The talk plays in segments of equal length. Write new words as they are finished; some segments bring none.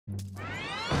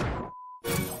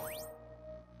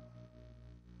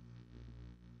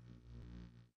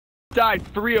died.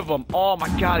 3 of them. Oh my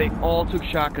god, they all took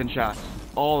shotgun shots.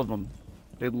 All of them.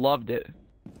 They loved it.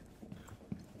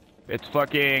 It's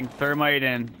fucking Thermite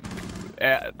and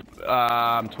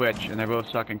Twitch, and they're both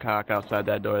sucking cock outside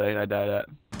that door that I died at.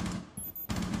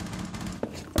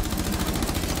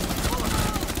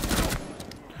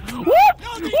 What?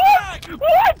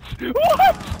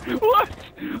 What?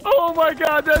 Oh my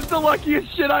god, that's the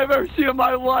luckiest shit I've ever seen in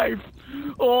my life.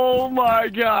 Oh my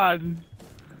god.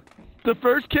 The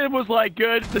first kid was like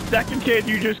good, the second kid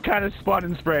you just kind of spun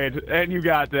and sprayed, and you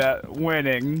got that.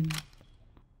 Winning.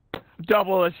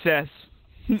 Double assist.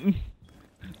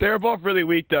 They were both really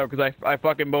weak though, because I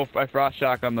frost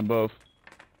shotgunned them both.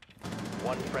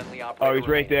 One friendly operator. Oh, he's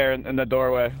right there in the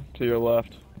doorway to your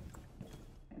left.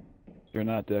 You're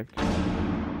not, Dick.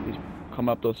 He's come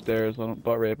up those stairs. Don't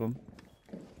butt rape him.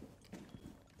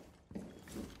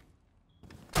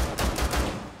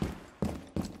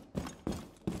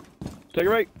 Take it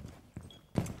right.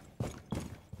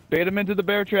 Bait him into the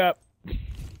bear trap.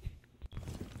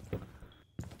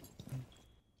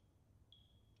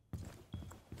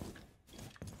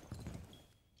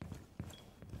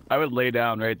 I would lay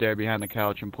down right there behind the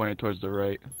couch and point it towards the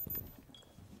right.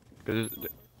 'Cause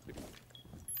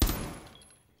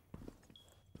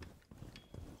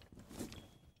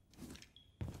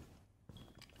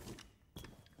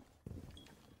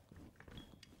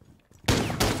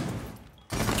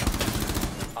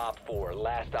Op 4,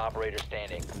 last operator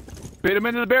standing. bait him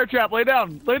into the bear trap. Lay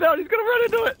down. Lay down. He's gonna run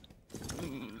into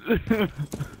it.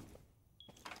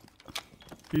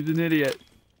 He's an idiot.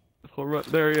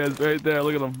 There he is, right there.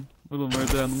 Look at him. Look at him right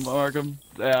there. Mark him.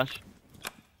 It's Ash.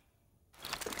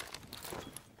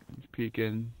 He's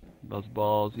peeking. Those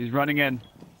balls. He's running in.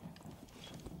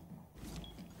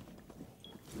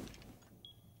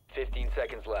 15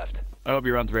 seconds left. I hope he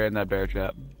runs right in that bear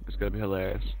trap. It's gonna be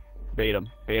hilarious. Bait him.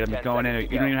 Bait him. He's 10 going in.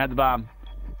 seconds You to don't go. even have the bomb.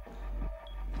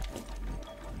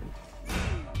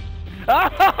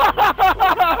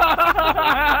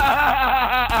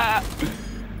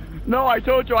 No, I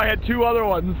told you I had 2 other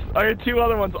ones. I had 2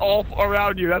 other ones all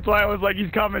around you. That's why I was like,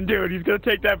 he's coming, dude. He's gonna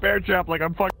take that bear trap like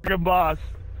I'm fucking boss.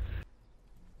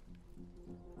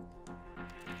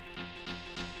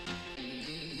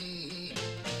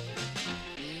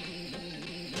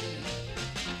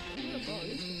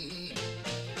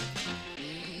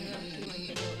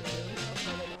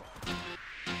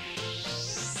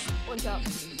 One's out.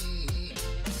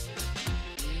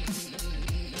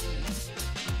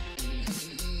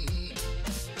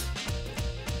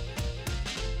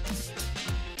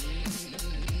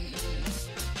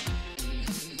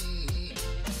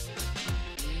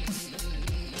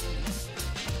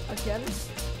 Again?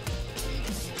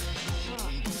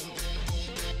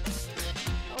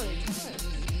 How many times?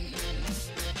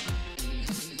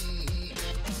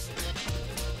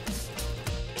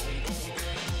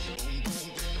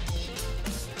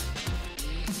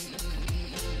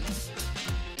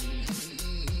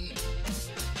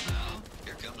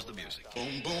 Here comes the music.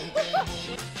 Boom, boom, bam,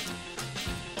 boom.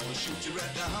 I'ma shoot you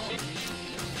right down. Boom,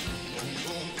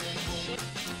 boom, bam, boom.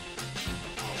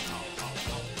 Ow, ow, ow,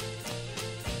 ow.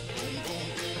 Boom, boom,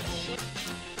 bam, boom.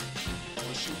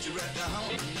 I'ma shoot you right down.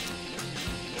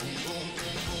 Boom, boom,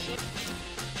 bam, boom.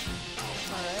 Ow,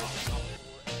 ow, ow, ow.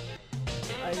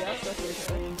 I guess that's what you're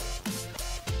saying.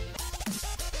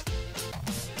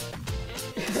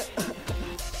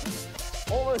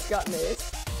 Almost got me.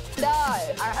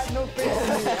 Die! I have no faith in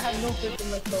you. I have no faith in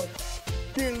myself.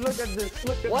 Dude, look at this.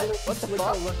 Look at What? this. What the Look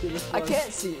fuck? how lucky this I was.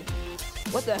 can't see.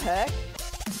 What the heck?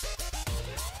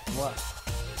 What?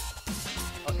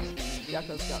 Okay,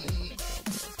 Jacko's got me.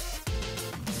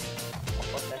 Oh,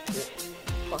 fuck that shit.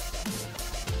 Fuck that.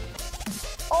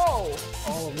 Oh!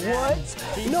 Oh, man. What?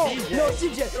 No, no,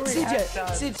 CJ, Three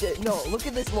headshots. CJ, no, look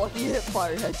at this lucky hip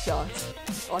fire headshots.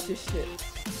 Watch this shit.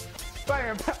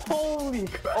 Fire. Holy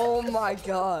crap. Oh my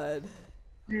god.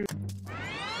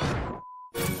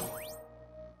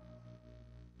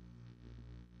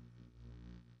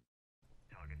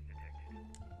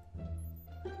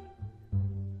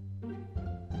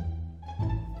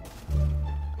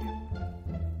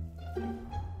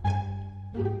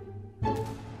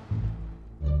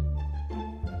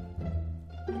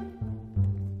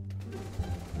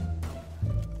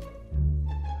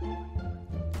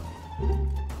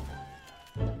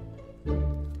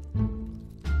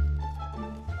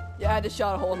 Yeah, I just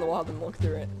shot a hole in the wall and looked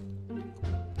through it.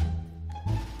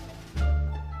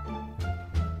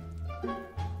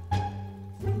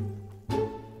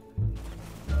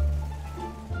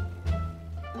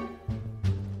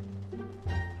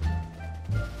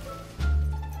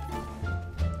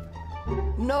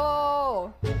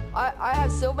 No! I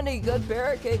had so many good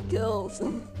barricade kills.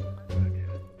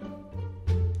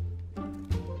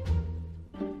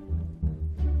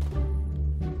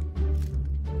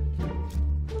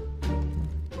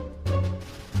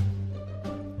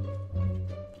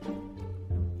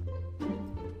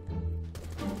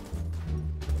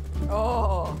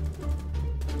 Oh.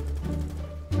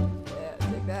 Yeah,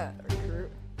 take that,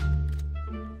 recruit.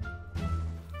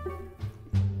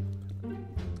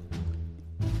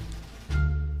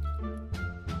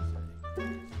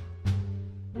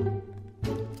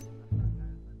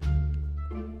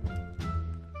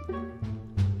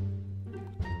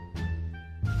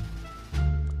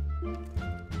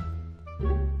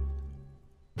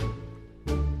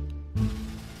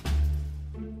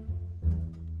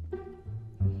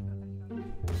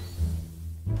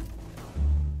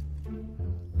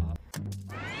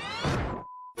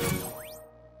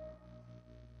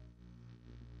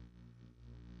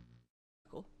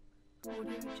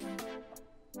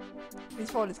 He's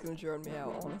probably just gonna drone me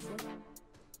out, honestly.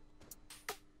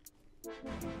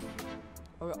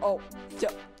 Okay. Oh,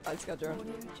 yep. I just got droned.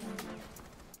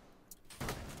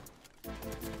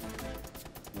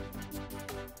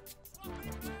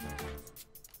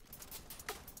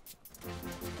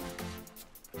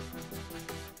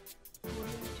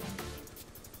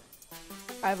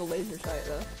 I have a laser sight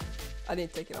though. I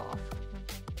didn't take it off.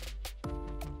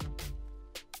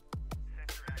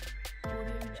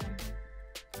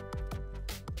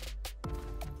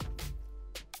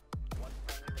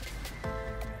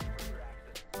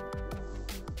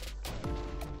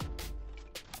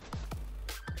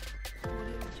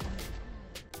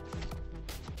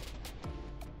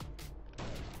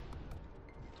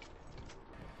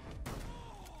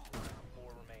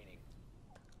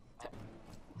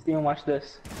 Steven, watch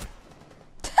this.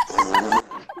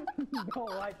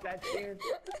 Don't like that, dude.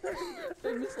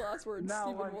 Famous last words.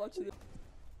 No, Steven, watch this.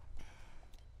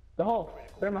 The hole.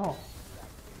 They're in my hole.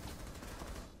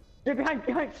 Dude, behind.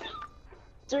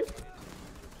 Dude.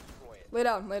 Lay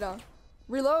down, lay down.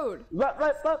 Reload. Left.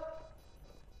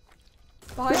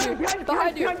 Behind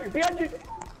you. Behind you.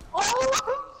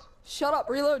 Oh! Shut up.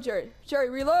 Reload, Jerry. Jerry,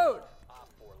 reload. Op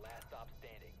 4, last stop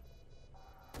standing.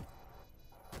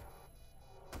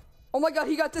 Oh my god,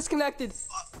 he got disconnected.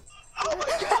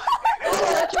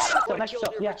 Next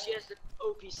shot, yeah. She has the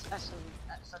OP assassin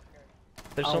at secondary.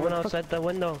 There's someone outside the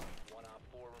window. One Op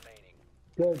 4 remaining.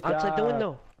 Good job. Outside the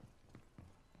window.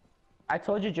 I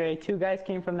told you, Jay, 2 guys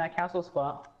came from that castle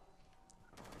spot.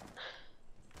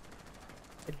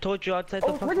 I told you outside the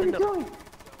Oh, fucking where did he window. go?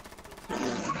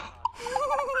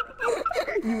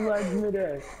 You lagged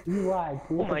midair. You lagged.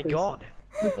 Oh my god.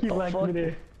 Look, you lagged fuck?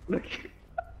 midair. Look.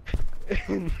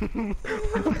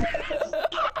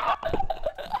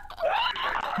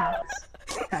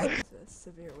 It's a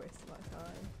severe waste of my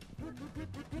time.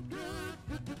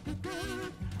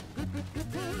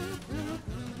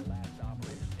 Last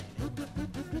operator standing.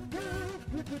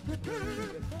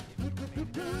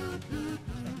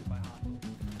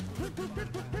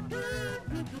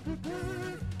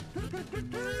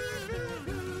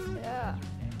 Yeah.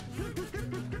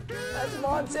 That's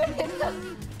Montana.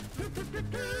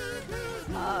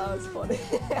 Ah, that was funny.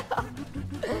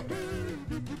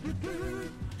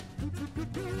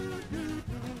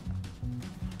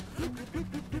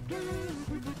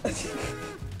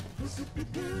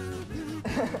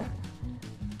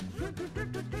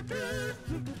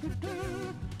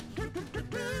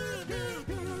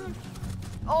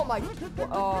 Oh my!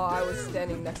 Oh, I was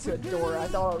standing next to a door. I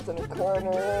thought I was in a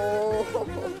corner.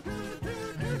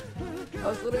 I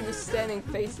was literally just standing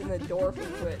facing the door from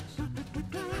Twitch.